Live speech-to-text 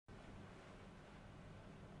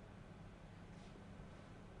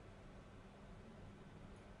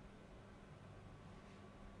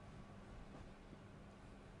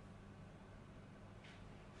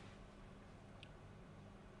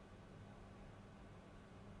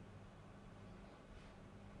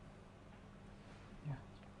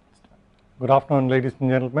Good afternoon, ladies and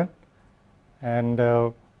gentlemen. And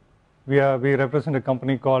we represent a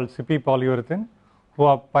company called CP Polyurethane, who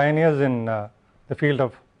are pioneers in the field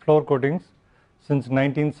of floor coatings since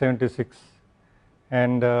 1976.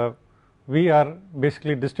 And we are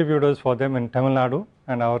basically distributors for them in Tamil Nadu,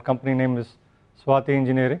 and our company name is Swati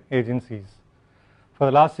Engineering Agencies. For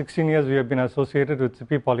the last 16 years, we have been associated with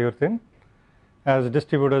CP Polyurethane as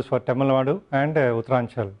distributors for Tamil Nadu and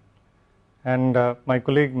Uttaranchal. And my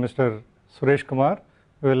colleague Mr. Suresh Kumar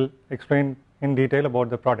will explain in detail about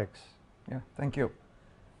the products. Yeah, thank you.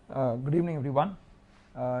 Good evening, everyone.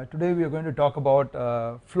 Today we are going to talk about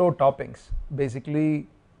floor toppings, basically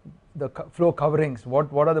the floor coverings.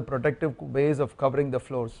 What are the protective ways of covering the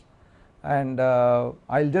floors? And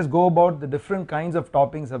I'll just go about the different kinds of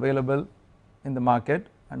toppings available in the market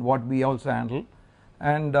and what we also handle.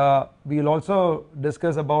 And we'll also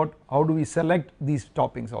discuss about how do we select these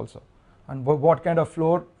toppings also, and what kind of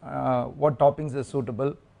floor, what toppings is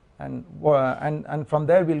suitable, and from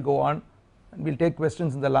there we'll go on and we'll take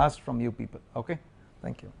questions in the last from you people. Okay,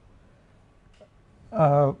 thank you.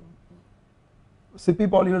 CP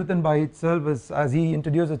Polyurethane by itself is, as he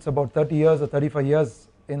introduced, it's about 30 years or 35 years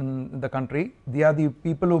in the country. They are the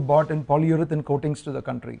people who brought in polyurethane coatings to the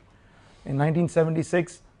country. In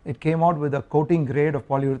 1976 it came out with a coating grade of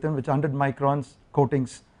polyurethane which 100 microns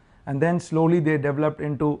coatings, and then slowly they developed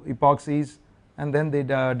into epoxies, and then they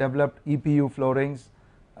developed EPU floorings,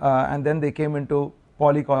 and then they came into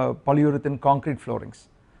polyurethane concrete floorings.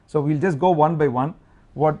 So we'll just go one by one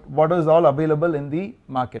what is all available in the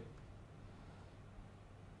market.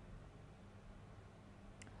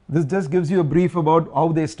 This just gives you a brief about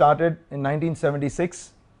how they started in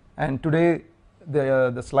 1976, and today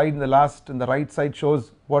the slide in the right side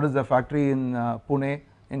shows what is the factory in Pune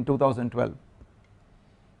in 2012.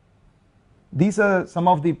 These are some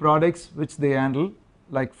of the products which they handle,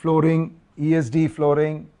 like flooring, ESD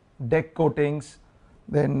flooring, deck coatings,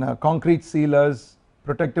 then concrete sealers,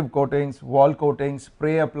 protective coatings, wall coatings,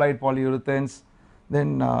 spray applied polyurethanes,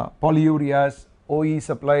 then polyureas, OE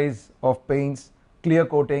supplies of paints, clear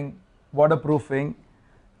coating, waterproofing,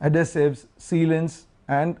 adhesives, sealants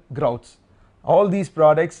and grouts. All these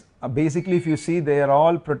products are basically, if you see, they are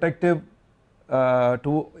all protective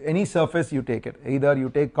to any surface you take it. Either you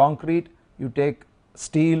take concrete, you take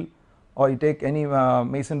steel, or you take any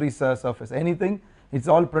masonry surface, anything, it's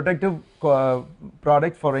all protective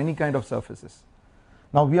product for any kind of surfaces.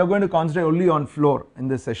 Now we are going to concentrate only on floor in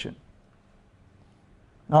this session.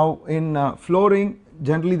 Now in flooring,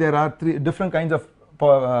 generally there are three different kinds of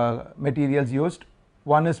materials used.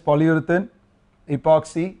 One is polyurethane,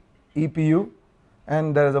 epoxy, EPU,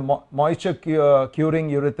 and there is a moisture curing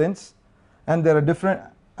urethanes, and there are different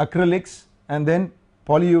acrylics, and then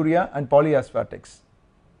polyurea and polyaspartics.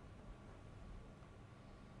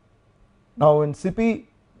 Now in CP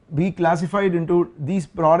we classified into, these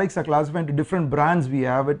products are classified into different brands, we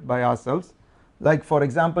have it by ourselves. Like for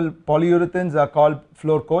example, polyurethanes are called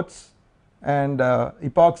floor coats, and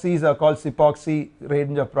epoxies are called Sipoxy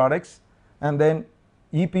range of products, and then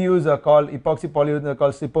EPUs are called, epoxy polyurethanes are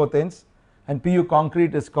called Sipothanes, and PU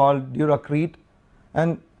concrete is called Duracrete,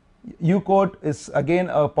 and U-coat is again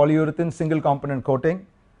a polyurethane single component coating,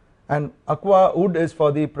 and aqua wood is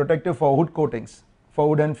for the protective for wood coatings, for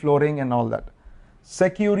wooden flooring and all that.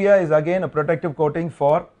 Securia is again a protective coating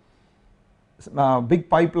for big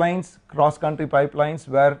pipelines, cross country pipelines,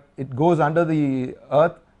 where it goes under the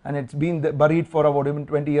earth and it's been buried for about even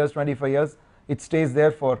 20 years, 25 years, it stays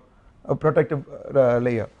there for a protective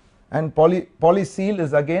layer. And polyseal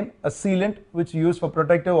is again a sealant which is used for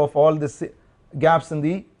protective of all the gaps in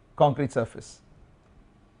the concrete surface.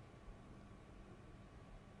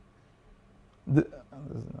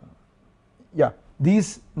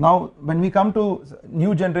 These, now when we come to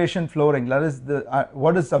new generation flooring, that is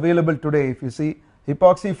what is available today. If you see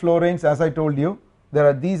epoxy floorings, as I told you,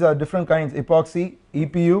 these are different kinds: epoxy,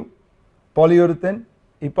 EPU, polyurethane,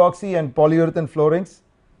 epoxy and polyurethane floorings,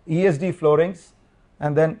 ESD floorings,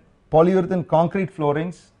 and then polyurethane concrete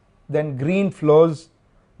floorings, then green floors,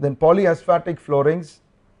 then polyaspartic floorings,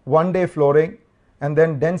 one-day flooring, and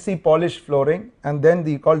then Densi polished flooring, and then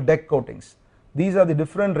the called deck coatings. These are the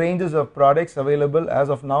different ranges of products available as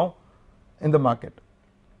of now in the market.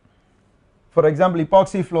 For example,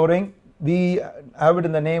 epoxy flooring, we have it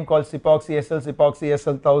in the name called Sipoxy SL, Sipoxy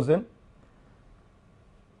SL 1000.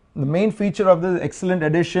 The main feature of this excellent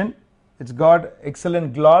addition, it's got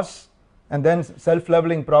excellent gloss and then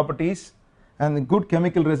self-leveling properties and good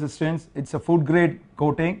chemical resistance. It's a food grade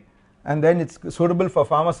coating, and then it's suitable for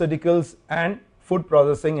pharmaceuticals and food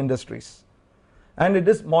processing industries, and it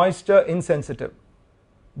is moisture insensitive.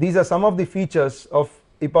 These are some of the features of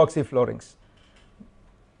epoxy floorings.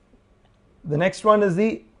 The next one is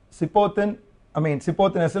the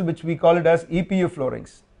Cypothen which we call it as EPU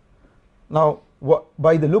floorings. Now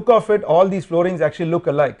by the look of it, all these floorings actually look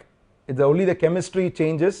alike. It's only the chemistry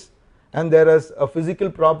changes, and there is a physical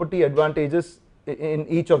property advantages in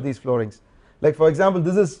each of these floorings. Like for example,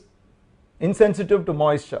 this is insensitive to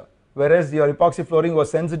moisture, whereas your epoxy flooring was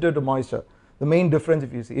sensitive to moisture. The main difference,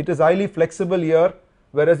 if you see, it is highly flexible here,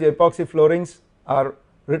 whereas the epoxy floorings are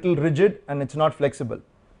little rigid and it's not flexible.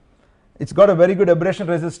 It's got a very good abrasion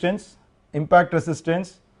resistance, impact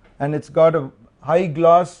resistance, and it's got a high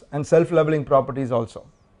gloss and self-leveling properties also.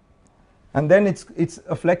 And then it's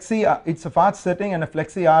a fast setting and a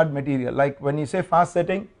flexi hard material. Like when you say fast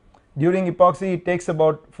setting, during epoxy it takes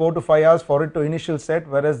about 4 to 5 hours for it to initial set,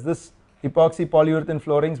 whereas this epoxy polyurethane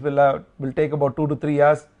floorings will take about 2 to 3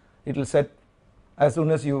 hours. It will set as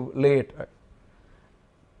soon as you lay it.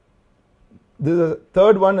 The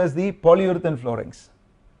third one is the polyurethane floorings,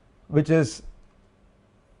 which is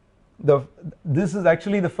this is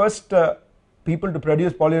actually the first people to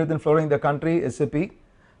produce polyurethane flooring in the country is SIPI,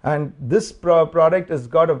 and this product has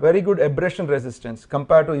got a very good abrasion resistance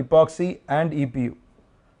compared to epoxy and EPU.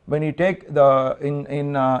 When you take the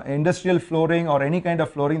industrial flooring or any kind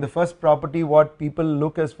of flooring, the first property what people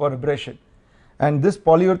look is for abrasion, and this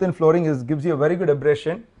polyurethane flooring gives you a very good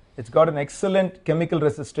abrasion. It's got an excellent chemical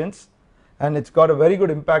resistance, and it's got a very good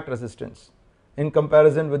impact resistance in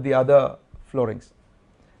comparison with the other floorings.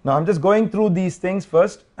 Now I'm just going through these things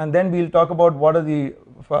first, and then we'll talk about what are the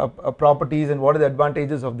properties and what are the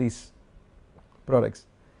advantages of these products.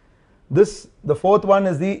 The fourth one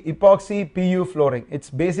is the epoxy PU flooring. It's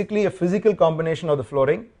basically a physical combination of the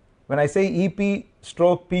flooring. When I say EP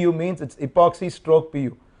stroke PU means it's epoxy stroke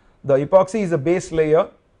PU. The epoxy is the base layer,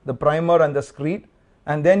 the primer and the screed,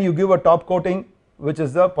 and then you give a top coating which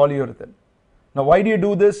is the polyurethane. Now why do you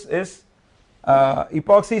do this is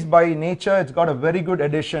epoxies by nature, it's got a very good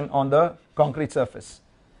adhesion on the concrete surface.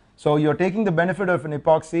 So you're taking the benefit of an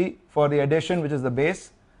epoxy for the adhesion, which is the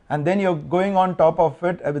base, and then you're going on top of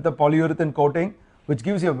it with a polyurethane coating, which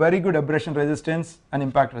gives you a very good abrasion resistance and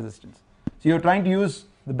impact resistance. So you're trying to use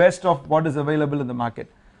the best of what is available in the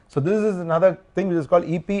market. So this is another thing which is called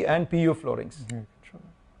EP and PU floorings.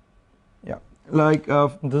 Yeah, like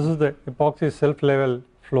this is the epoxy self-level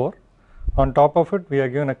floor. On top of it we are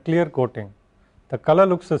given a clear coating. The color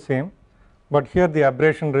looks the same, but here the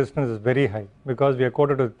abrasion resistance is very high because we are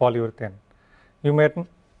coated with polyurethane.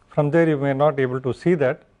 From there you may not be able to see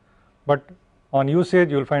that, but on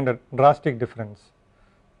usage you will find a drastic difference.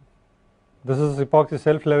 This is epoxy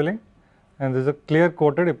self-leveling, and this is a clear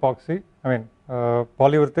coated epoxy,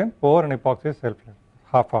 polyurethane over an epoxy self-leveling,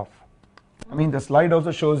 half. The slide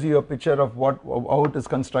also shows you a picture of how it is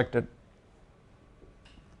constructed.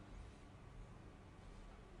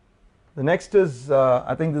 The next is,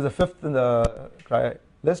 I think this is the fifth in the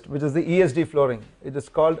list, which is the ESD flooring. It is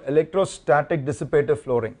called electrostatic dissipative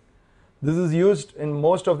flooring. This is used in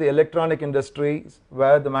most of the electronic industries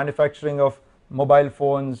where the manufacturing of mobile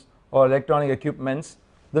phones or electronic equipments,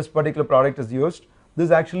 this particular product is used. This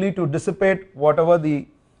is actually to dissipate whatever the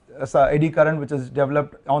eddy current which is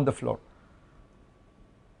developed on the floor.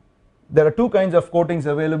 There are two kinds of coatings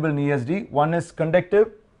available in ESD. One is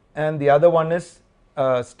conductive and the other one is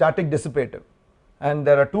static dissipative, and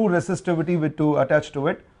there are two resistivity to attach to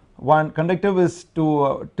it. One conductive is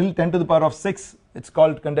to till 10 to the power of 6, it's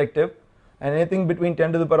called conductive, and anything between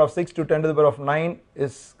 10 to the power of 6 to 10 to the power of 9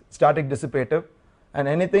 is static dissipative, and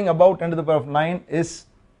anything above 10 to the power of 9 is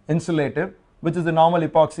insulative, which is the normal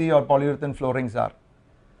epoxy or polyurethane floorings are.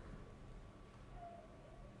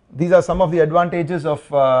 These are some of the advantages of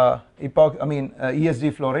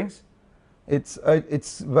ESD floorings. It's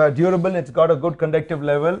durable, it's got a good conductive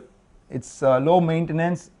level, it's low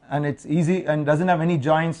maintenance, and it's easy and doesn't have any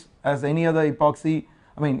joints as any other epoxy,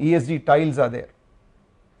 ESD tiles are there.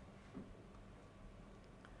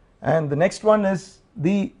 And the next one is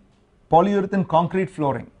the polyurethane concrete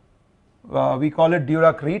flooring. We call it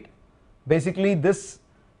Duracrete. Basically this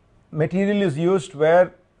material is used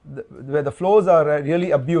where the floors are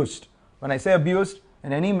really abused. When I say abused,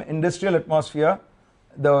 in any industrial atmosphere,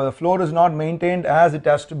 the floor is not maintained as it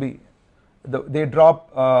has to be. They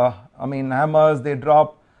drop hammers, they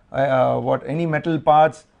drop any metal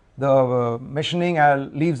parts, the machining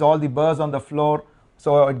leaves all the burrs on the floor,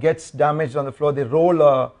 so it gets damaged on the floor. They roll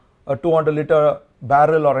a 200-liter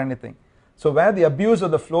barrel or anything. So where the abuse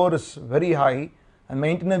of the floor is very high and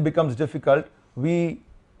maintenance becomes difficult, we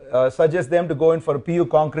suggest them to go in for a PU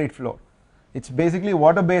concrete floor. It's basically a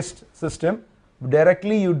water-based system.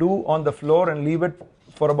 Directly you do on the floor and leave it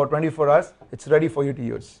for about 24 hours, it's ready for you to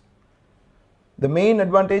use. The main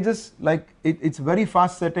advantages, like it's very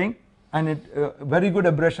fast setting and it very good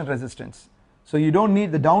abrasion resistance. So you don't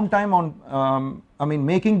need the downtime on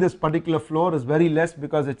making this particular floor is very less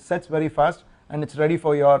because it sets very fast and it's ready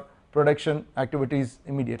for your production activities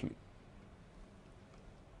immediately.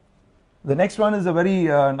 The next one is a very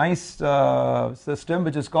nice system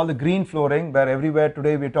which is called the green flooring, where everywhere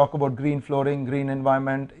today we talk about green flooring, green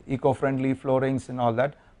environment, eco-friendly floorings and all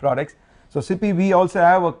that products. So SIPI, we also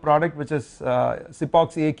have a product which is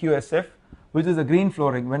Epoxy AQSF, which is a green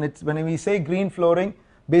flooring. When we say green flooring,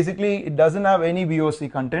 basically it doesn't have any VOC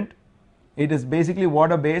content. It is basically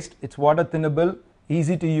water based, it's water thinnable,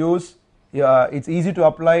 easy to use, it's easy to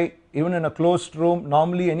apply even in a closed room.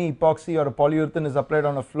 Normally any epoxy or a polyurethane is applied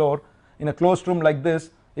on a floor. In a closed room like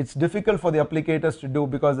this, it's difficult for the applicators to do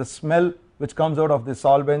because the smell which comes out of the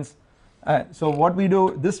solvents. So what we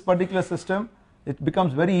do, this particular system, it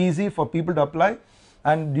becomes very easy for people to apply,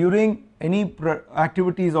 and during any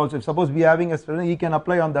activities also, if suppose we are having a student, he can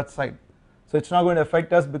apply on that side. So it's not going to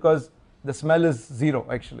affect us because the smell is zero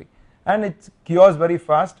actually, and it cures very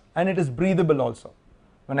fast, and it is breathable also.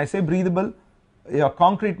 When I say breathable,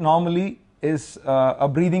 concrete normally is a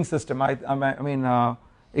breathing system.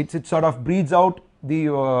 It sort of breathes out the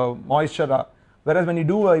moisture, whereas when you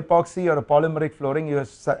do a epoxy or a polymeric flooring, you are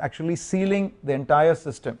actually sealing the entire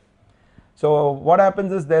system. So what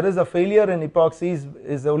happens is there is a failure in epoxies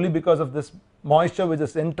is only because of this moisture which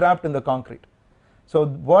is entrapped in the concrete. So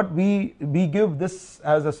what we give this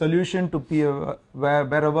as a solution to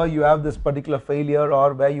wherever you have this particular failure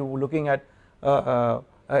or where you are looking at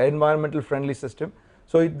environmental friendly system.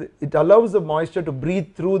 So it allows the moisture to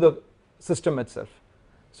breathe through the system itself.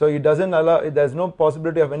 So it doesn't allow, there is no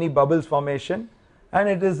possibility of any bubbles formation, and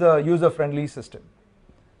it is a user friendly system.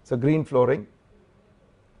 So green flooring.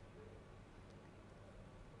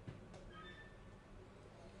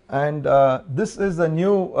 And this is a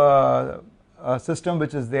new system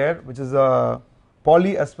which is there, which is a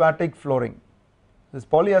polyaspartic flooring. This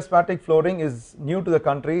polyaspartic flooring is new to the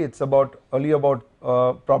country. It's only about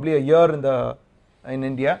probably a year in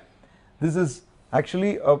India. This is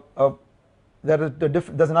actually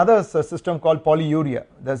there's another system called polyurea.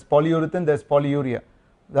 There's polyurethane, there's polyurea.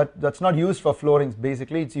 That's not used for floorings.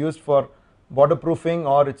 Basically, it's used for waterproofing,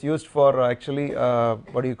 or it's used for actually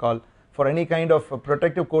for any kind of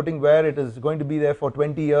protective coating where it is going to be there for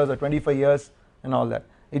 20 years or 25 years and all that.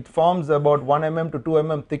 It forms about 1 mm to 2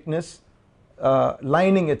 mm thickness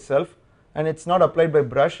lining itself, and it's not applied by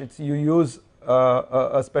brush. You use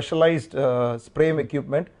a specialized spray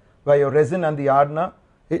equipment where your resin and the hardener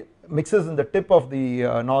it mixes in the tip of the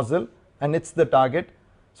nozzle, and it's the target.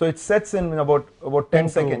 So it sets in about 10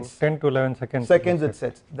 seconds. 10 to 11 seconds. It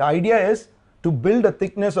sets. The idea is to build a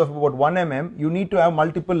thickness of about 1 mm, you need to have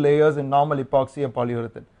multiple layers in normal epoxy or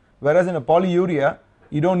polyurethane. Whereas in a polyurea,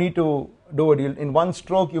 you don't need to do it. In one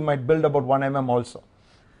stroke, you might build about 1 mm also.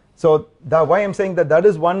 So why I'm saying that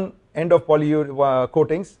is one end of polyurea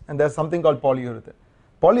coatings, and there's something called polyurethane.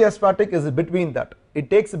 Polyaspartic is between that.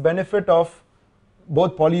 It takes the benefit of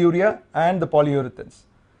both polyurea and the polyurethanes.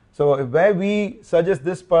 So where we suggest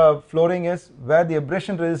this flooring is where the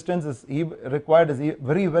abrasion resistance is required is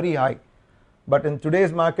very, very high. But in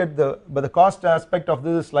today's market, the cost aspect of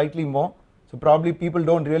this is slightly more. So probably people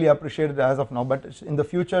don't really appreciate it as of now. But in the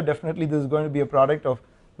future, definitely this is going to be a product of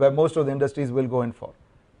where most of the industries will go in for.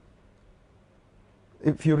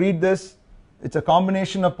 If you read this, it's a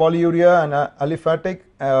combination of polyurea and aliphatic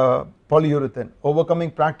polyurethane,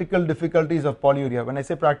 overcoming practical difficulties of polyurea. When I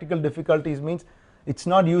say practical difficulties, means it's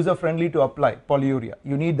not user friendly to apply polyurea.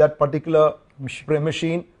 You need that particular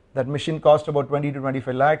machine. That machine costs about 20 to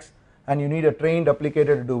 25 lakhs, and you need a trained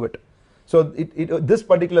applicator to do it. So this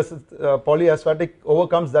particular polyaspartic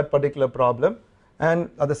overcomes that particular problem, and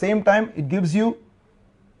at the same time it gives you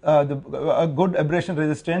a good abrasion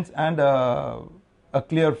resistance and a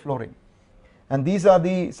clear flooring. And these are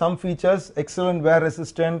some features: excellent wear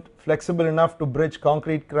resistant, flexible enough to bridge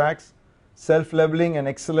concrete cracks, self-leveling and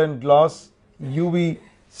excellent gloss, UV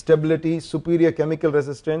stability, superior chemical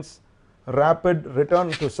resistance, rapid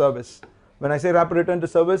return to service. When I say rapid return to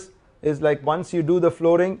service, is like once you do the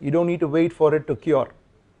flooring, you don't need to wait for it to cure.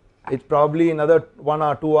 It's probably another 1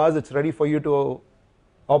 or 2 hours, it's ready for you to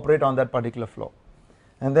operate on that particular floor.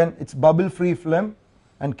 And then it's bubble free film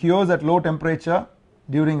and cures at low temperature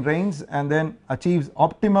during rains, and then achieves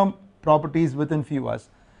optimum properties within few hours.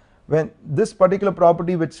 When this particular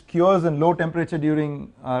property which cures in low temperature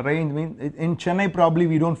during rain, means in Chennai probably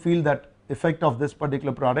we don't feel that effect of this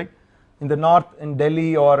particular product. In the north, in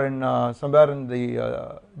Delhi or in somewhere in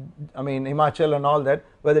the Himachal and all that,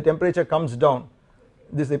 where the temperature comes down,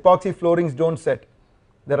 these epoxy floorings don't set.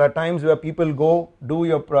 There are times where people go do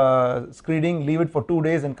your screeding, leave it for 2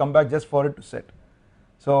 days and come back just for it to set.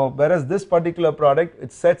 So whereas this particular product,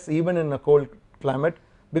 it sets even in a cold climate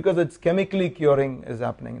because it's chemically curing is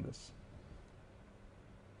happening in this.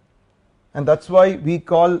 And that's why we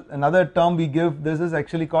call, another term we give, this is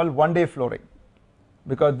actually called one-day flooring,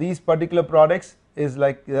 because these particular products is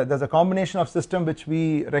like there's a combination of system which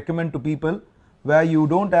we recommend to people where you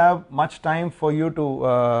don't have much time for you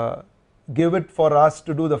to give it for us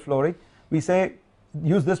to do the flooring. We say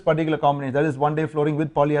use this particular combination, that is one-day flooring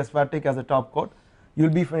with polyaspartic as a top coat. You'll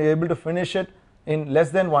be able to finish it in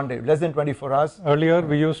less than 1 day, less than 24 hours. Earlier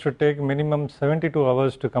we used to take minimum 72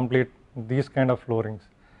 hours to complete these kind of floorings.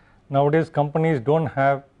 Nowadays companies don't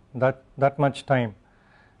have that much time.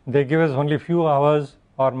 They give us only few hours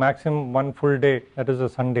or maximum 1 full day, that is a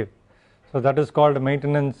Sunday. So that is called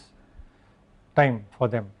maintenance time for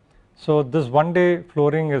them. So this one-day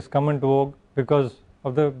flooring has come into vogue because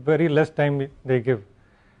of the very less time they give.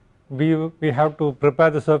 We have to prepare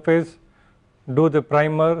the surface, do the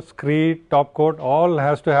primer, screed, top coat, all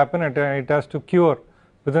has to happen and it has to cure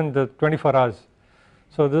within the 24 hours.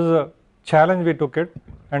 So this is a challenge we took it,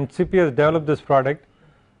 and CP has developed this product.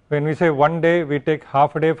 When we say 1 day, we take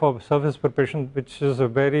half a day for surface preparation, which is a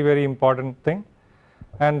very important thing,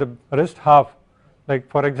 and the rest half, like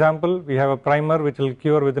for example we have a primer which will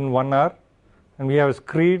cure within 1 hour, and we have a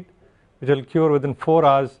screed which will cure within 4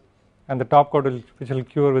 hours, and the top coat which will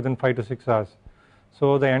cure within 5 to 6 hours.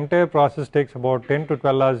 So the entire process takes about 10 to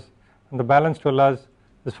 12 hours, and the balance 12 hours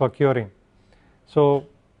is for curing. So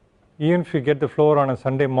even if you get the floor on a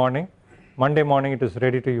Sunday morning, Monday morning it is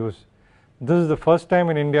ready to use. This is the first time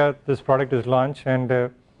in India this product is launched, and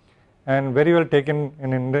very well taken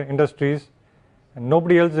in industries, and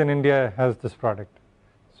nobody else in India has this product.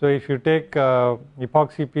 So if you take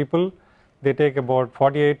epoxy people, they take about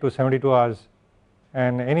 48 to 72 hours,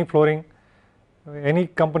 and any flooring, any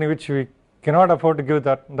company which we cannot afford to give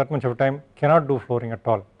that much of time cannot do flooring at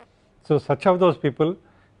all. So such of those people,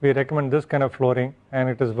 we recommend this kind of flooring, and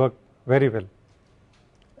it has worked very well.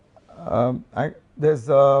 There's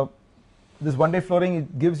this one-day flooring,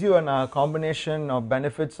 it gives you a combination of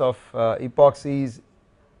benefits of epoxies,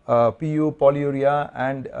 PU, polyurea,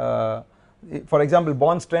 and for example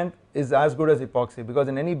bond strength is as good as epoxy, because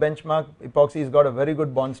in any benchmark epoxy has got a very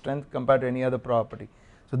good bond strength compared to any other property.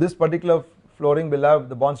 So this particular flooring will have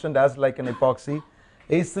the bond strength as like an epoxy,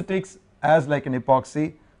 aesthetics as like an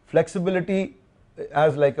epoxy, flexibility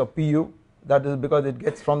as like a PU, that is because it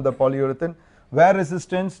gets from the polyurethane, wear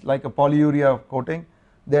resistance like a polyurea coating,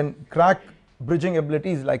 then crack bridging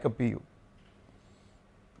ability is like a PU.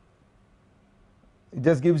 It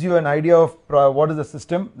just gives you an idea of what is the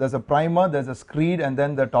system. There's a primer, there's a screed, and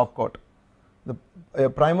then the top coat. The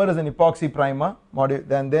primer is an epoxy primer,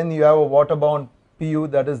 then you have a water-bound PU,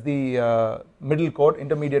 that is the middle coat,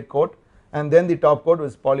 intermediate coat, and then the top coat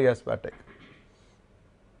is polyaspartic.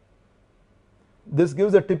 This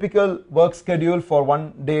gives a typical work schedule for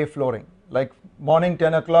 1 day flooring. Like morning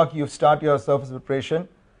 10 o'clock you start your surface preparation,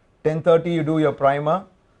 10:30 you do your primer,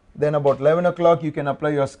 then about 11 o'clock you can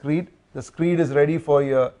apply your screed. The screed is ready for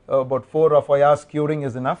your about 4 or 5 hours curing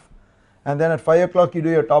is enough, and then at 5 o'clock you do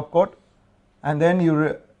your top coat, and then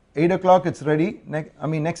 8 o'clock it's ready.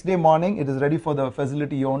 Next day morning it is ready for the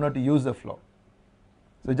facility owner to use the floor.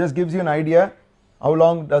 So it just gives you an idea how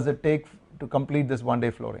long does it take to complete this 1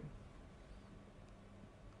 day flooring.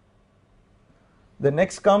 The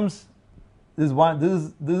next comes this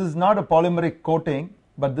is not a polymeric coating,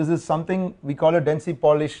 but this is something we call a Densi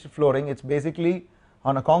polished flooring. It's basically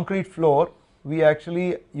on a concrete floor we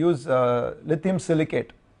actually use lithium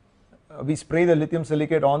silicate. We spray the lithium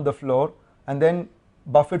silicate on the floor and then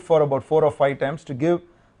buff it for about 4 or 5 times to give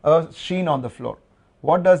a sheen on the floor.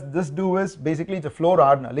 What does this do is basically it's a floor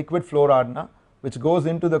hardener, liquid floor hardener, which goes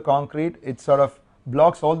into the concrete. It sort of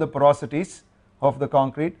blocks all the porosities of the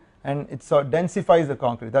concrete, and it sort of densifies the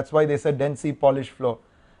concrete. That's why they said Densi polished floor.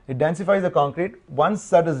 It densifies the concrete. Once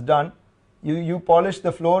that is done, you polish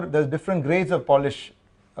the floor. There's different grades of polish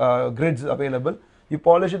grids available. You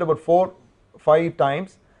polish it about 4-5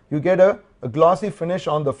 times. You get a glossy finish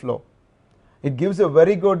on the floor. It gives a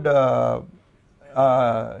very good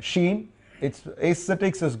sheen. Its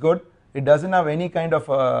aesthetics is good. It doesn't have any kind of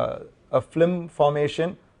a film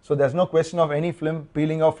formation, so there's no question of any film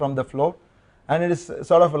peeling off from the floor, and it is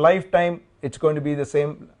sort of a lifetime. It's going to be the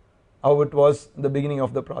same how it was in the beginning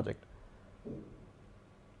of the project.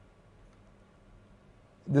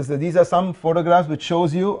 These are some photographs which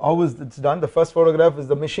shows you how it's done. The first photograph is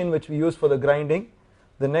the machine which we use for the grinding.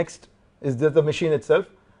 The next is just the machine itself,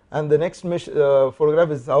 and the next photograph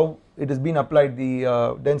is how it has been applied, the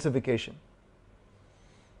densification.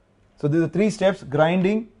 So there are 3 steps: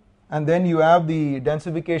 grinding, and then you have the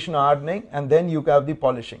densification, hardening, and then you have the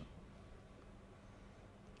polishing.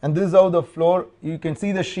 And this is how the floor, you can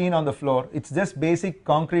see the sheen on the floor. It's just basic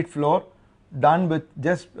concrete floor done with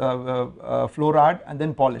just floor art and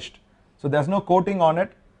then polished. So there's no coating on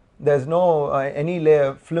it, there's no any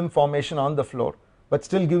layer film formation on the floor, but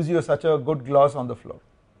still gives you such a good gloss on the floor.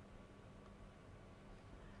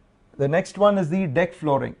 The next one is the deck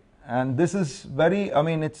flooring, and this is very, I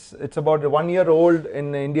mean it's about 1 year old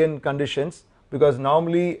in Indian conditions, because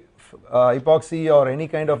normally epoxy or any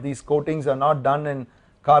kind of these coatings are not done in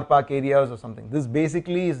car park areas or something. This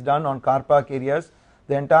basically is done on car park areas.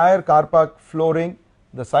 The entire car park flooring,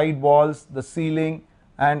 the side walls, the ceiling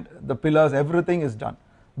and the pillars, everything is done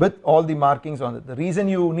with all the markings on it. The reason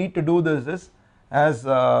you need to do this is, as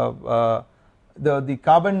the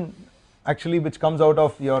carbon actually which comes out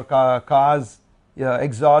of your cars, your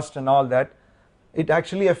exhaust and all that, it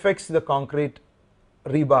actually affects the concrete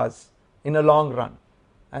rebars in a long run.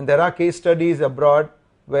 And there are case studies abroad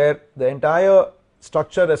where the entire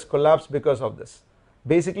structure has collapsed because of this.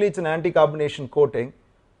 Basically it's an anti-carbonation coating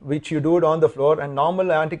which you do it on the floor, and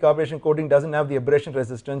normal anti-carbonation coating doesn't have the abrasion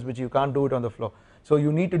resistance, which you can't do it on the floor. So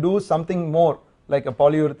you need to do something more like a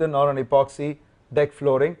polyurethane or an epoxy deck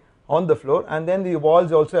flooring on the floor, and then the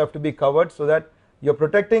walls also have to be covered so that you're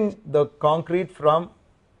protecting the concrete from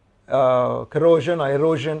corrosion or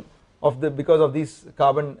erosion of because of these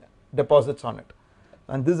carbon deposits on it.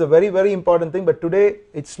 And this is a very, very important thing, but today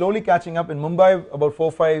it's slowly catching up. In Mumbai about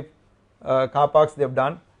 4-5 car parks they have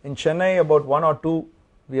done. In Chennai about 1 or 2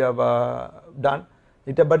 we have done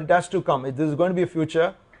it, but it has to come. This is going to be a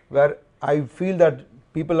future where I feel that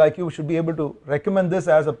people like you should be able to recommend this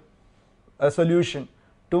as a solution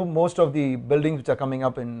to most of the buildings which are coming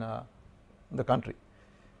up in the country.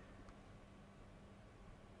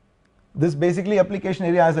 This basically application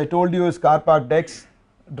area, as I told you, is car park decks,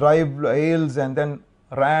 drive aisles, and then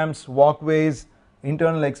ramps, walkways,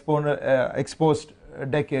 internal exposed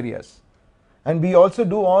deck areas. And we also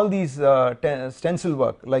do all these stencil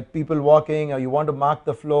work, like people walking, or you want to mark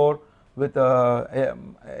the floor with a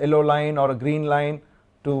yellow line or a green line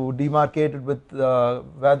to demarcate it with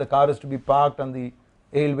where the car is to be parked on the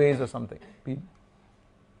aisleways or something.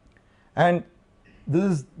 And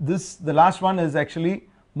the last one is actually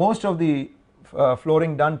most of the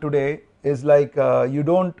flooring done today is like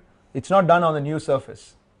it's not done on a new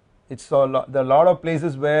surface. There are a lot of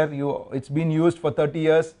places where it's been used for 30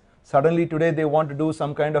 years. Suddenly today they want to do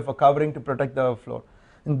some kind of a covering to protect the floor.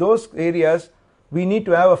 In those areas we need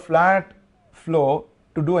to have a flat floor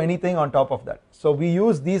to do anything on top of that. So we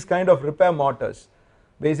use these kind of repair mortars.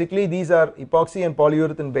 Basically these are epoxy and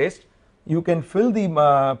polyurethane based. You can fill the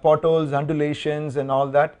potholes, undulations and all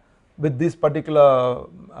that with this particular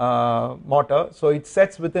mortar. So it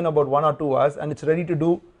sets within about 1 or 2 hours and it's ready to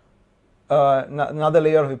do another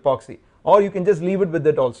layer of epoxy, or you can just leave it with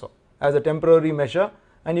it also as a temporary measure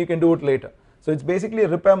and you can do it later. So it's basically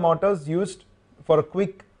repair mortars used for a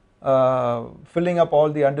quick filling up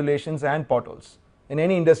all the undulations and potholes in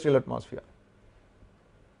any industrial atmosphere.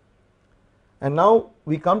 And now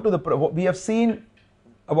we come to we have seen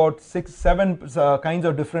about 6-7 kinds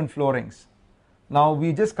of different floorings. Now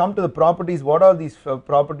we just come to the properties. What are these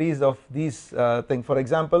properties of these things? For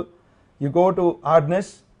example, you go to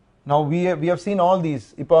hardness. Now we have seen all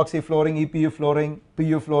these: epoxy flooring, EPU flooring,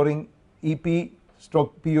 PU flooring,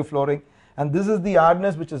 EP/PU flooring, and this is the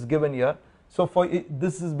hardness which is given here. So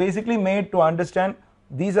this is basically made to understand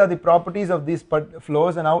these are the properties of these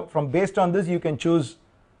floors, and now based on this you can choose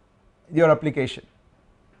your application.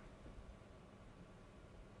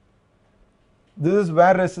 This is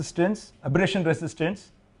wear resistance, abrasion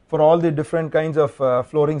resistance for all the different kinds of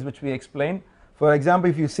floorings which we explained. For example,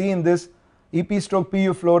 if you see in this,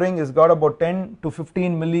 EP/PU flooring has got about 10 to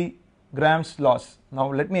 15 milligrams loss.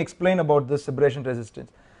 Now let me explain about this abrasion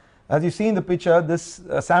resistance. As you see in the picture, this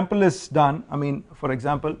sample is done. I mean, for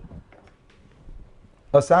example,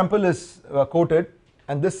 a sample is coated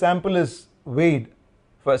and this sample is weighed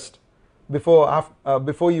first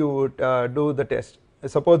before you do the test.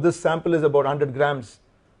 Suppose this sample is about 100 grams,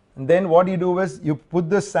 and then what you do is you put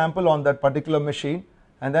this sample on that particular machine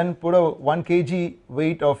and then put a 1 kg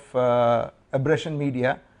weight of abrasion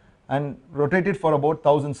media and rotate it for about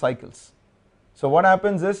 1000 cycles. So what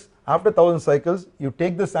happens is, after 1000 cycles you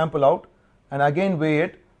take the sample out and again weigh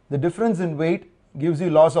it. The difference in weight gives you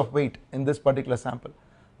loss of weight in this particular sample.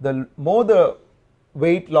 The more the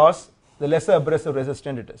weight loss, the lesser abrasive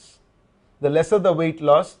resistant it is. The lesser the weight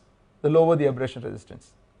loss, the lower the abrasion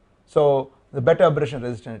resistance. So the better abrasion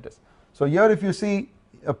resistant it is. So here if you see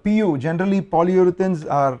a PU, generally polyurethanes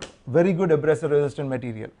are very good abrasive resistant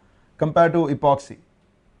material. compared to epoxy.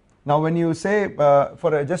 Now when you say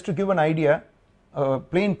just to give an idea,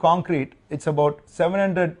 plain concrete, it's about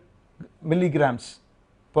 700 milligrams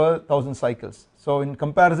per 1000 cycles. So in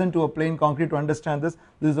comparison to a plain concrete, to understand this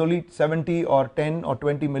is only 70 or 10 or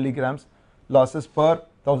 20 milligrams losses per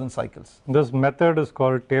 1000 cycles. This method is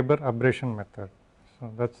called Tabor abrasion method.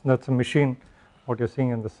 So that's a machine what you're seeing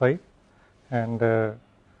in the site, and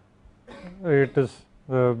it is,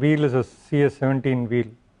 the wheel is a CS17 wheel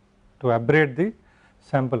to abrade the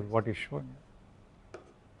sample what is shown.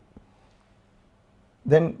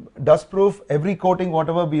 Then dust proof, every coating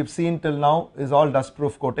whatever we have seen till now is all dust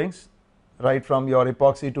proof coatings, right from your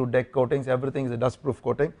epoxy to deck coatings, everything is a dust proof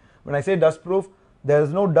coating. When I say dust proof, there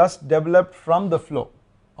is no dust developed from the flow.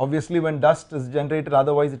 Obviously when dust is generated,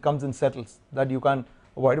 otherwise it comes and settles, that you can't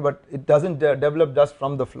avoid, but it doesn't develop dust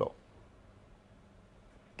from the flow.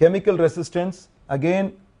 Chemical resistance,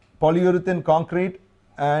 again polyurethane concrete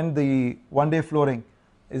and the one-day flooring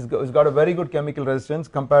is got a very good chemical resistance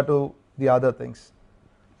compared to the other things.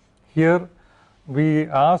 Here we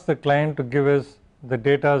ask the client to give us the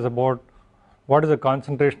data about what is the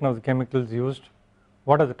concentration of the chemicals used,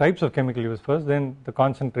 what are the types of chemical used first, then the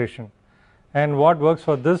concentration, and what works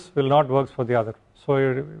for this will not work for the other.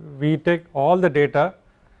 So we take all the data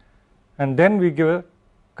and then we give a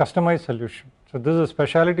customized solution. So this is a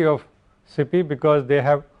speciality of CP because they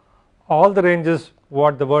have all the ranges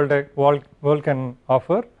what the world can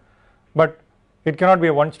offer, but it cannot be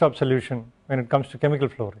a one-stop solution when it comes to chemical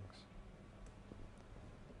floorings.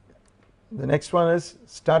 The next one is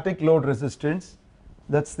static load resistance,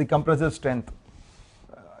 that's the compressive strength.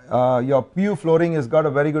 Your PU flooring has got a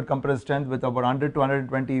very good compressive strength with about 100 to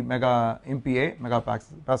 120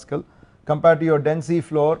 megapascal compared to your Densi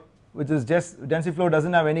floor, which is just, Densi floor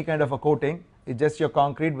doesn't have any kind of a coating, it's just your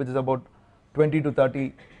concrete, which is about 20 to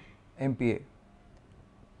 30 MPa.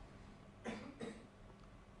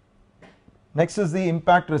 Next is the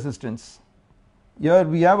impact resistance. Here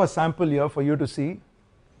we have a sample here for you to see.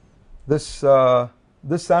 This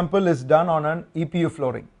sample is done on an EPU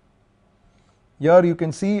flooring. Here you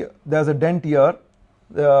can see there's a dent here.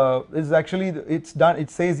 Is actually, it's done, it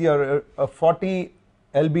says here a 40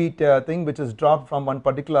 lb thing which is dropped from one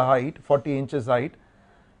particular height, 40 inches height,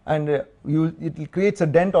 and it creates a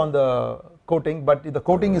dent on the coating, but the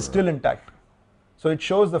coating is still intact. So it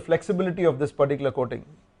shows the flexibility of this particular coating,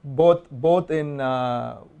 both in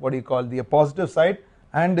what do you call, the positive side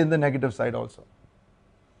and in the negative side also.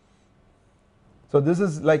 So this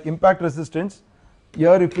is like impact resistance.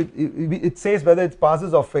 Here if it says whether it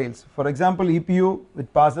passes or fails. For example, EPU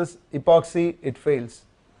it passes, epoxy it fails,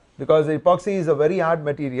 because epoxy is a very hard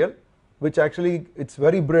material which actually it's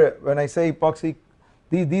very when I say epoxy,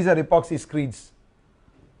 these are epoxy screeds.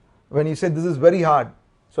 When you say this is very hard,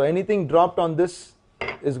 so anything dropped on this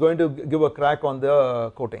is going to give a crack on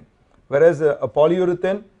the coating, whereas a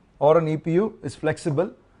polyurethane or an EPU is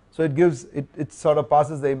flexible, so it sort of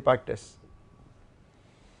passes the impact test.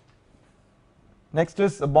 Next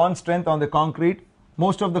is the bond strength on the concrete.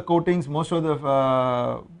 Most of the coatings, most of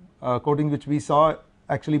the coating which we saw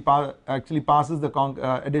actually passes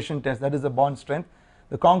the addition test, that is the bond strength.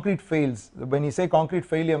 The concrete fails. When you say concrete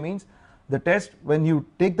failure means the test, when you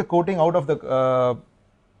take the coating out of the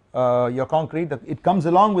your concrete, it comes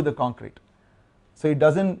along with the concrete, so it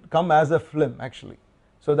doesn't come as a film actually.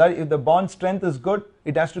 So that if the bond strength is good,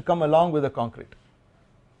 it has to come along with the concrete.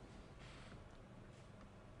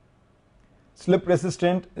 Slip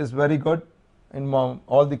resistant is very good in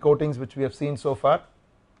all the coatings which we have seen so far.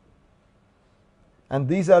 And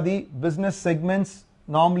these are the business segments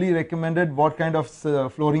normally recommended what kind of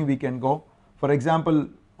flooring we can go. For example,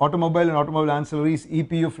 automobile and automobile ancillaries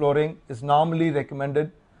EPU flooring is normally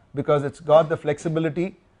recommended because it's got the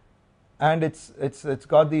flexibility and it's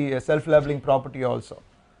got the self-leveling property also.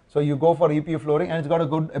 So you go for EPU flooring and it's got a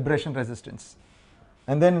good abrasion resistance.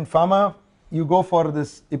 And then in pharma you go for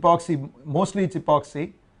this epoxy, mostly it's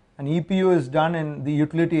epoxy, and EPU is done in the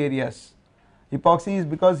utility areas. Epoxy is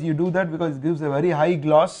because you do that because it gives a very high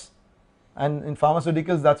gloss, and in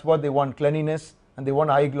pharmaceuticals that's what they want, cleanliness, and they want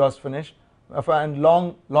high gloss finish, and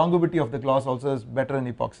longevity of the gloss also is better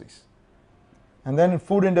in epoxies. And then in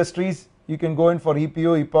food industries you can go in for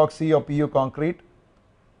EPU, epoxy or PU concrete.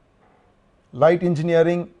 Light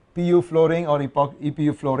engineering, PU flooring or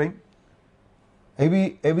EPU flooring.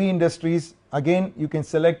 Heavy industries, again you can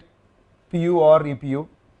select PU or EPU,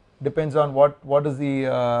 depends on what is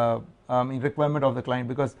the requirement of the client,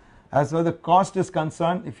 because as far as the cost is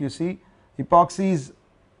concerned, if you see epoxies,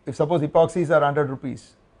 if suppose epoxies are 100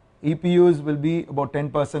 rupees, EPUs will be about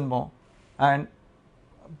 10% more and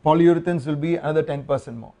polyurethanes will be another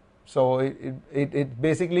 10% more. So it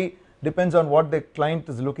basically depends on what the client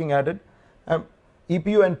is looking at it.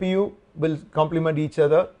 EPU and PU will complement each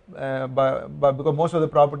other because most of the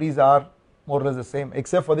properties are more or less the same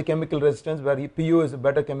except for the chemical resistance, where PU is a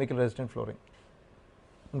better chemical resistant flooring.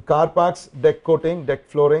 In car parks, deck coating, deck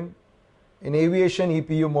flooring. In aviation,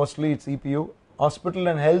 EPU, mostly it's EPU. Hospital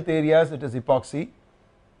and health areas, it is epoxy.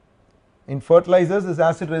 In fertilizers is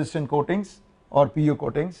acid resistant coatings or PU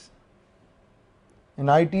coatings. In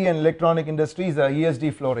IT and electronic industries,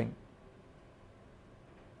 ESD flooring.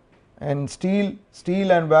 And steel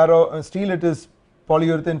and steel, it is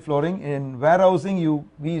polyurethane flooring. In warehousing,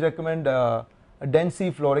 we recommend a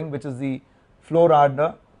Densi flooring, which is the floor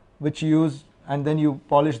hardener, which you use and then you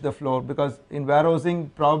polish the floor, because in warehousing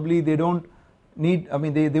probably they don't need,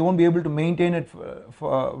 they won't be able to maintain it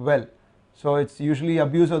for well, so it's usually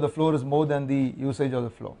abuse of the floor is more than the usage of the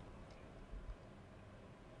floor.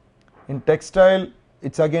 In textile,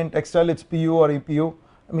 it's PU or EPU.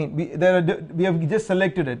 We have just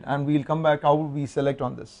selected it and we'll come back how we select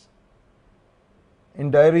on this.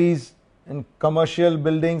 In dairies, in commercial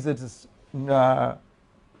buildings, it's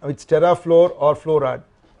TerraFloor or Floorad.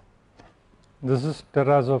 This is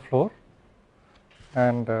terrazzo floor,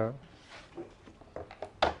 and Sure.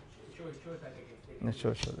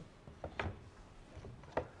 this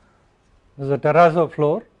is a terrazzo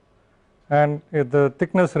floor, and the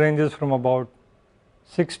thickness ranges from about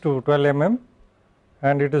 6 to 12 mm,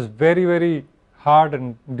 and it is very, very hard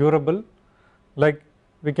and durable. Like,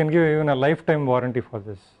 we can give even a lifetime warranty for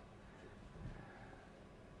this.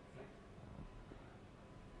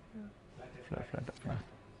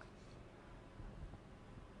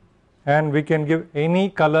 And we can give any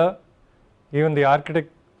color, even the architect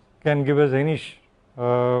can give us any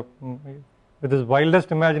with his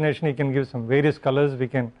wildest imagination he can give some various colors, we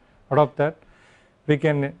can adopt that. We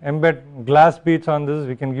can embed glass beads on this,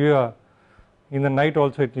 we can give in the night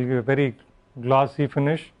also it will give a very glossy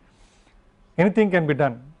finish. Anything can be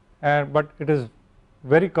done, but it is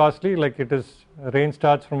very costly, like it is, range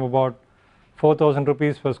starts from about 4,000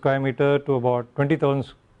 rupees per square meter to about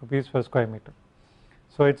 20,000 rupees per square meter.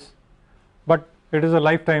 So but it is a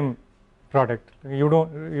lifetime product.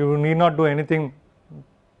 You need not do anything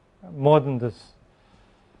more than this,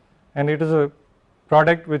 and it is a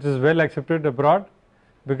product which is well accepted abroad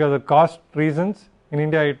because of cost reasons. In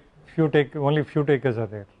India, only few takers are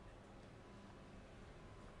there.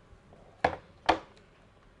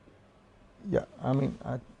 Yeah,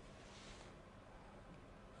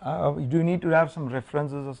 do you need to have some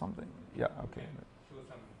references or something? Yeah, okay.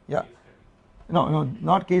 Yeah. No,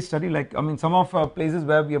 not case study. Like, some of places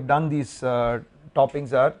where we have done these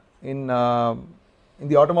toppings are in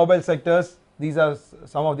the automobile sectors. These are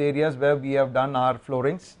some of the areas where we have done our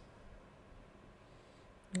floorings.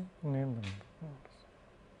 Name them.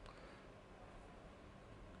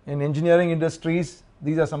 In engineering industries,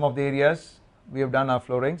 these are some of the areas we have done our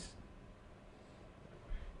floorings.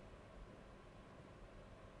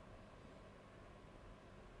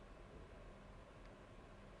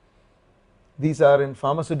 These are in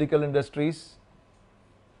pharmaceutical industries.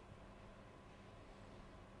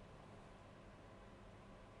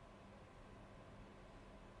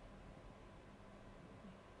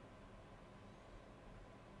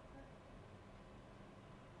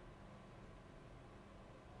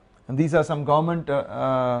 And these are some government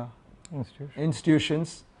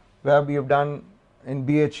institutions where we have done in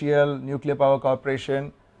BHEL, Nuclear Power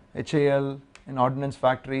Corporation, HAL, in Ordnance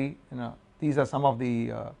Factory. These are some of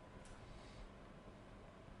the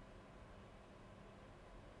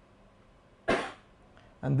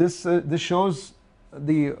and this shows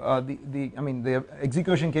the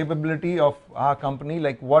execution capability of our company,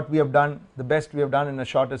 like what we have done, the best we have done in the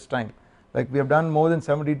shortest time. Like, we have done more than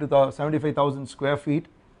 75,000 square feet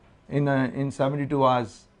in 72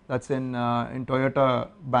 hours. That's in Toyota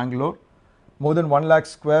Bangalore. More than 1 lakh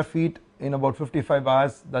square feet in about 55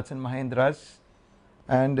 hours. That's in Mahindra's.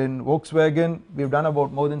 And in Volkswagen, we have done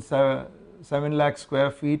about more than 7 lakh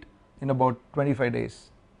square feet in about 25 days.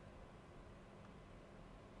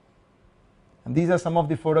 And these are some of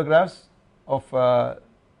the photographs of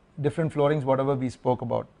different floorings, whatever we spoke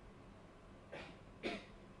about.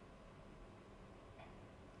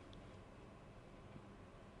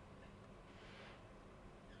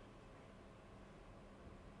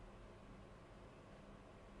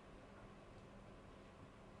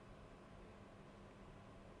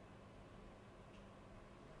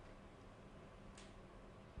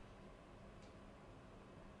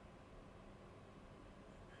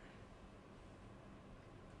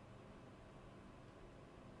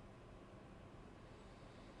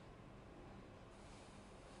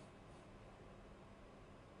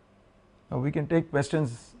 We can take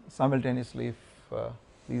questions simultaneously if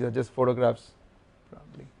these are just photographs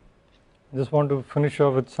probably. Just want to finish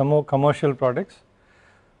off with some more commercial products.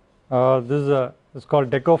 This is called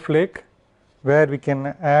Deco Flake, where we can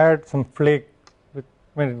add some flake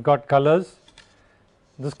when it got colors.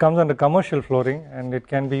 This comes under commercial flooring and it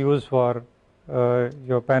can be used for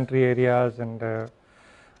your pantry areas and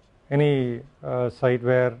any site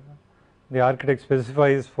where the architect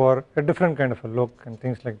specifies for a different kind of a look and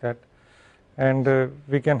things like that. And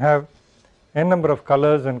we can have n number of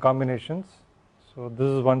colors and combinations. So this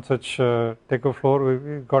is one such deco floor.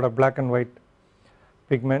 We got a black and white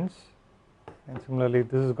pigments, and similarly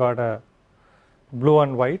this has got a blue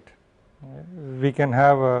and white. We can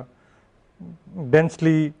have a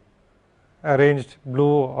densely arranged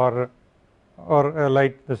blue or a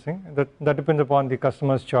light this thing, that depends upon the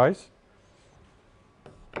customer's choice.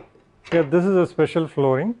 Here this is a special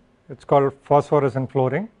flooring, it's called phosphorescent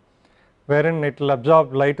flooring, wherein it will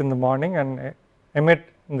absorb light in the morning and emit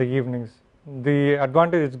in the evenings. The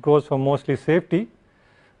advantage goes for mostly safety,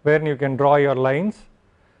 wherein you can draw your lines.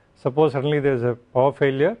 Suppose suddenly there is a power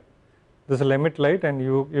failure, this will emit light and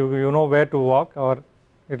you know where to walk, or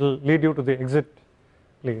it will lead you to the exit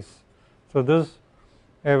place. So this is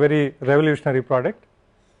a very revolutionary product.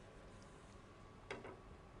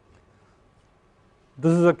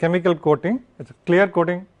 This is a chemical coating, it is a clear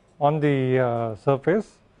coating on the surface,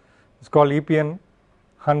 it is called EPN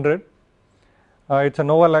 100. It is a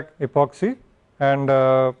Novalac epoxy,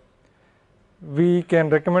 and we can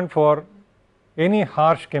recommend for any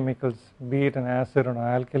harsh chemicals, be it an acid or an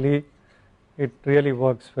alkali, it really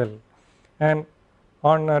works well. And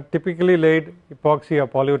on a typically laid epoxy or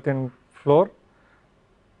polyurethane floor,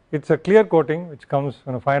 it is a clear coating which comes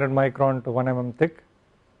 500 micron to 1 mm thick,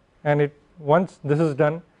 and once this is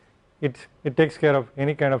done, it takes care of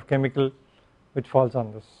any kind of chemical which falls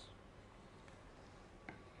on this.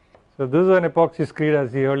 So this is an epoxy screed,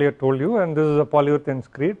 as he earlier told you, and this is a polyurethane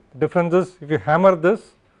screed. The difference is, if you hammer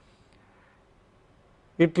this,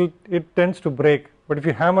 it tends to break, but if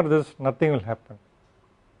you hammer this, nothing will happen.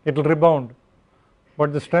 It will rebound,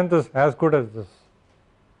 but the strength is as good as this.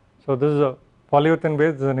 So this is a polyurethane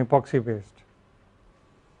based, this is an epoxy based.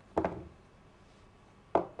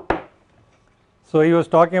 So he was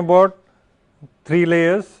talking about 3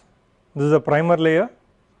 layers. This is a primer layer,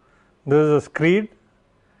 this is a screed,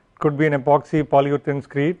 could be an epoxy polyurethane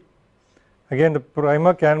screed. Again, the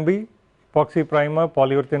primer can be epoxy primer,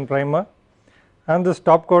 polyurethane primer, and this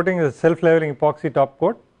top coating is self-leveling epoxy top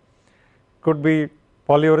coat, could be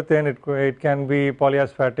polyurethane, it can be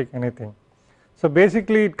polyaspartic, anything. So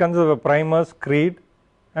basically it comes with a primer, screed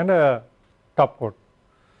and a top coat.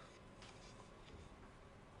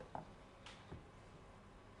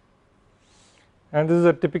 And this is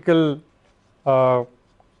a typical car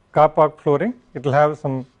park flooring. It will have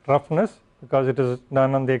some roughness because it is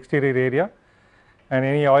done on the exterior area, and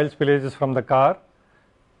any oil spillages from the car,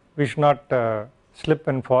 we should not slip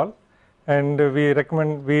and fall. And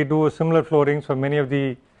we do similar floorings for many of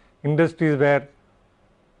the industries where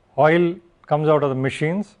oil comes out of the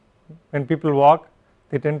machines. When people walk,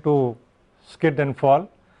 they tend to skid and fall.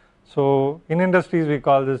 So in industries we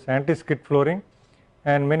call this anti-skid flooring,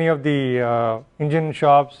 and many of the engine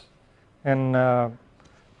shops and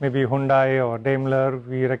maybe Hyundai or Daimler,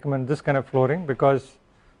 we recommend this kind of flooring because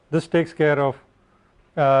this takes care of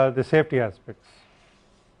the safety aspects.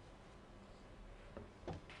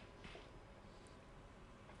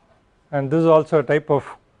 And this is also a type of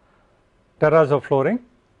terrazzo flooring.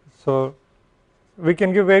 So we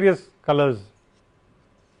can give various colors.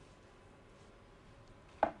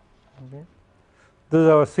 Okay. This is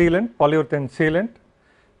our sealant, polyurethane sealant.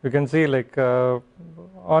 You can see like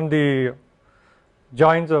on the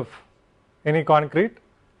joints of any concrete,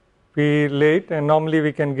 we lay it, and normally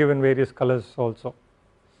we can give in various colors also.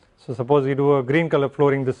 So suppose you do a green color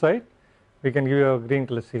flooring this side, we can give you a green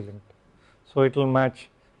color sealant. So it will match.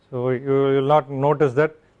 So you will not notice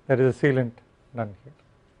that there is a sealant done here.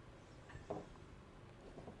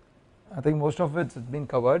 I think most of it has been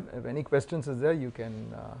covered. If any questions is there, you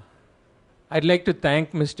can. I'd like to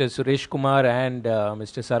thank Mr. Suresh Kumar and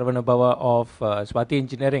Mr. Sarvanabhava of Swati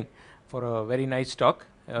Engineering for a very nice talk.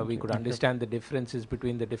 We could understand the differences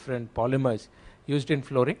between the different polymers used in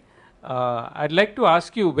flooring. I'd like to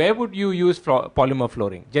ask you, where would you use polymer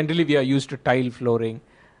flooring? Generally we are used to tile flooring.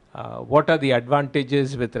 What are the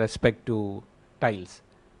advantages with respect to tiles?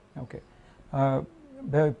 Okay.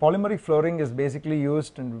 The polymeric flooring is basically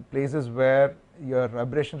used in places where your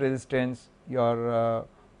abrasion resistance,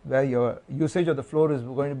 where your usage of the floor is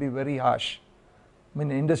going to be very harsh. I mean,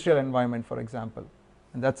 industrial environment, for example,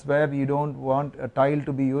 and that is where you do not want a tile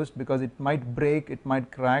to be used because it might break, it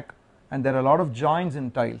might crack, and there are a lot of joints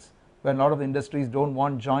in tiles where a lot of industries do not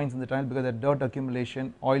want joints in the tile because the dirt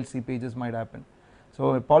accumulation, oil seepages might happen.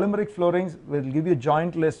 So polymeric floorings will give you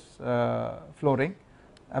jointless flooring,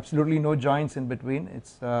 absolutely no joints in between, it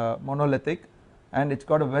is monolithic, and it has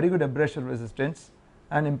got a very good abrasion resistance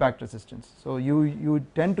and impact resistance. So you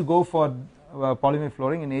tend to go for polymer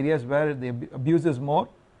flooring in areas where the abuse is more,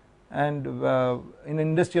 and in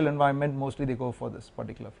industrial environment mostly they go for this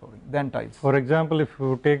particular flooring than tiles. For example, if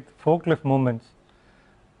you take forklift movements,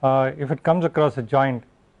 if it comes across a joint,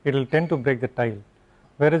 it will tend to break the tile,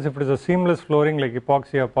 whereas if it is a seamless flooring like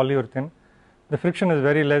epoxy or polyurethane, the friction is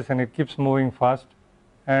very less and it keeps moving fast,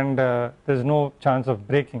 and there is no chance of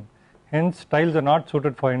breaking. Hence tiles are not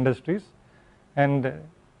suited for industries, and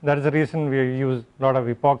that is the reason we use a lot of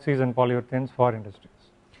epoxies and polyurethanes for industries.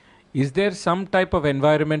 Is there some type of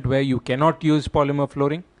environment where you cannot use polymer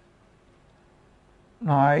flooring?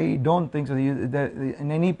 No, I do not think so.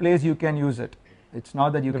 In any place you can use it, it is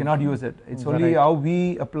not that you cannot use it, it is only how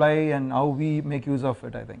we apply and how we make use of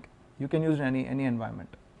it. I think you can use it in any environment.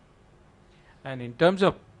 And in terms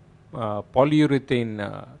of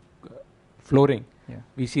polyurethane flooring,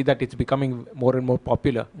 we see that it is becoming more and more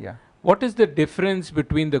popular. What is the difference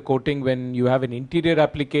between the coating when you have an interior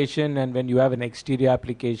application and when you have an exterior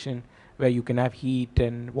application where you can have heat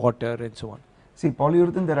and water and so on? See,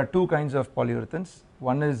 polyurethane, there are two kinds of polyurethanes.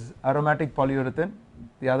 One is aromatic polyurethane,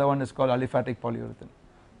 the other one is called aliphatic polyurethane.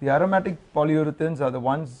 The aromatic polyurethanes are the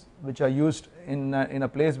ones which are used in a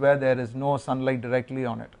place where there is no sunlight directly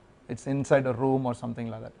on it, it is inside a room or something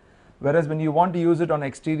like that. Whereas when you want to use it on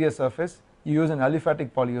exterior surface, you use an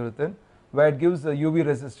aliphatic polyurethane where it gives the UV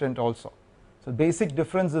resistant also. So basic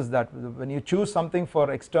difference is that when you choose something for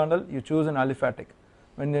external, you choose an aliphatic.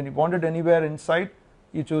 When you want it anywhere inside,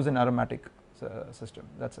 you choose an aromatic system,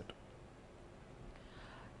 that is it.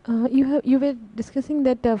 You were discussing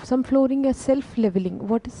that some flooring is self-leveling.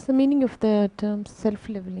 What is the meaning of the term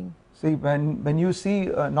self-leveling? See, when you see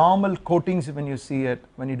normal coatings, when you see it,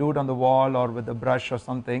 when you do it on the wall or with a brush or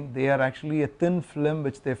something, they are actually a thin film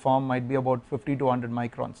which they form, might be about 50 to 100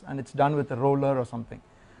 microns, and it is done with a roller or something.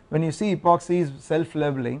 When you see epoxy is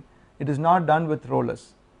self-leveling, it is not done with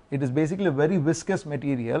rollers. It is basically a very viscous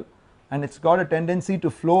material, and it has got a tendency to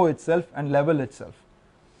flow itself and level itself.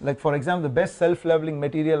 Like for example, the best self-leveling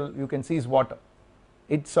material you can see is water.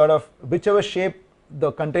 It sort of, whichever shape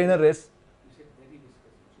the container is.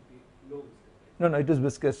 No, it is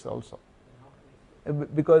viscous also,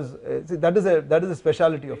 because see, that is a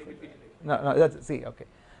speciality of it. No, that's, see, okay.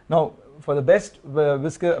 Now for the best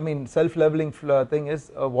viscous, I mean self-leveling thing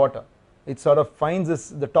is water. It sort of finds this,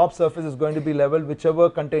 the top surface is going to be level whichever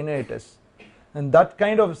container it is, and that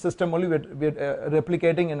kind of system only we are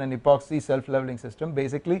replicating in an epoxy self-leveling system,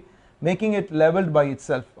 basically making it leveled by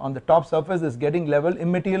itself. On the top surface is getting level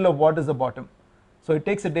immaterial of what is the bottom, so it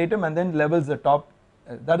takes a datum and then levels the top.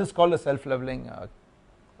 That is called a self-leveling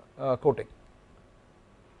coating.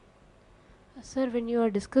 Sir, when you are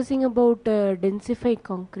discussing about densified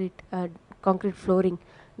concrete flooring,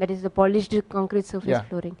 that is the polished concrete surface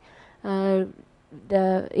flooring,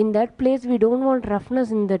 in that place we don't want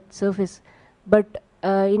roughness in that surface, but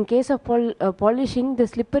in case of polishing, the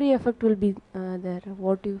slippery effect will be there.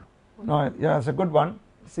 What do you? No, yeah, it's a good one.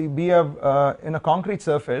 See, we have in a concrete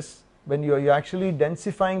surface, when you're actually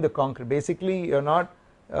densifying the concrete, basically you're not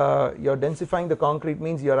you're densifying the concrete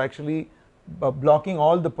means you're actually blocking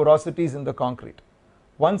all the porosities in the concrete.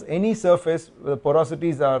 Once any surface the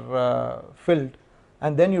porosities are filled,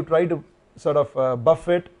 and then you try to sort of buff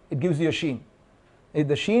it, it gives you a sheen.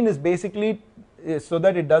 The sheen is basically so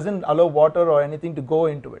that it doesn't allow water or anything to go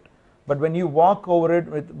into it, but when you walk over it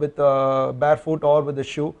with barefoot or with a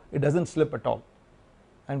shoe, it doesn't slip at all.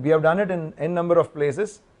 And we have done it in n number of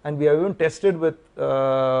places, and we have even tested with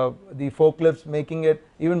the forklifts, making it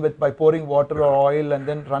even by pouring water or oil and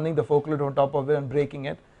then running the forklift on top of it and breaking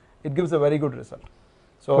it, it gives a very good result.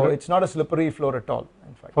 So it's not a slippery floor at all,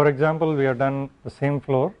 in fact. For example, we have done the same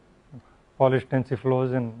floor, polished Densi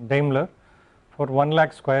floors in Daimler for 1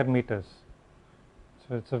 lakh square meters.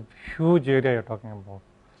 So it's a huge area you're talking about,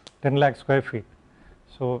 10 lakh square feet.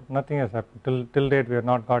 So nothing has happened till date. We have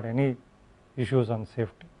not got any issues on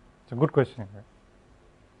safety. It's a good question. Right?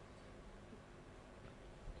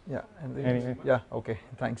 Yeah. Anyway. Yeah. Okay.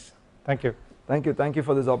 Thanks. Thank you. Thank you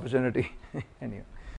for this opportunity. Anyway.